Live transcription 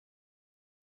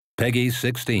Peggy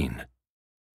 16.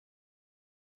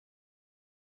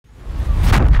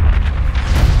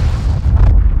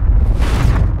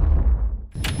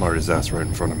 Marred his ass right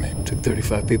in front of me. Took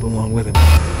 35 people along with him.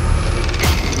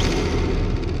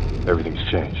 Everything's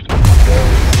changed.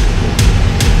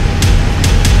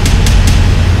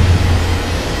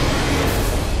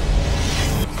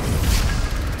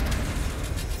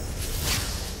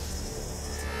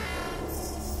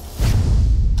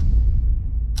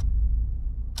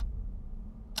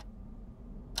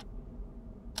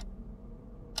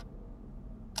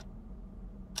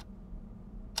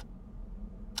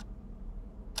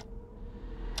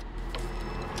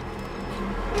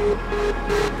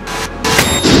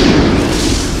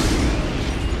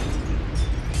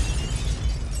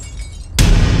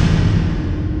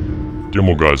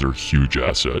 Demo guys are a huge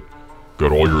asset.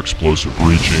 Got all your explosive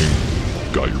breaching,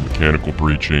 got your mechanical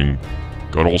breaching,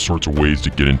 got all sorts of ways to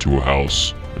get into a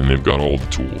house, and they've got all the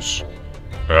tools.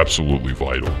 Absolutely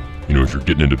vital. You know, if you're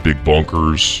getting into big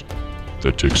bunkers,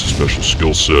 that takes a special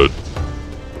skill set.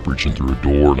 Breaching through a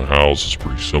door in a house is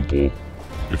pretty simple.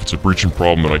 If it's a breaching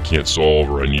problem that I can't solve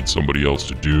or I need somebody else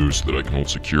to do so that I can hold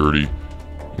security,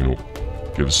 you know,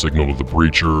 give a signal to the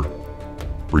breacher.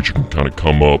 Breacher can kind of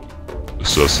come up,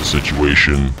 assess the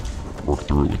situation, work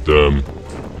through it with them.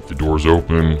 If the door's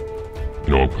open, you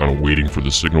know, I'm kind of waiting for the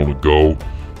signal to go,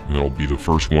 and I'll be the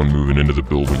first one moving into the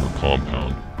building or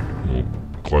compound. You know,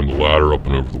 climb the ladder up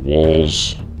and over the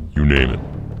walls, you name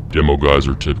it. Demo guys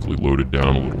are typically loaded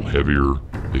down a little heavier.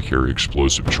 They carry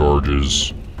explosive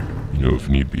charges. You know, if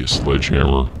need be a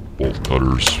sledgehammer, bolt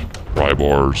cutters, pry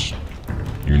bars,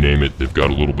 you name it, they've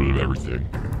got a little bit of everything.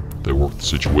 They work the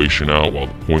situation out while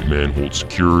the point man holds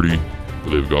security, but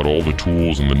they've got all the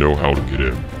tools and the know-how to get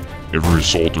in. Every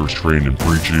assaulter is trained in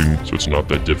breaching, so it's not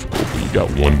that difficult, but you got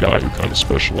one guy who kind of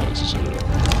specializes in it.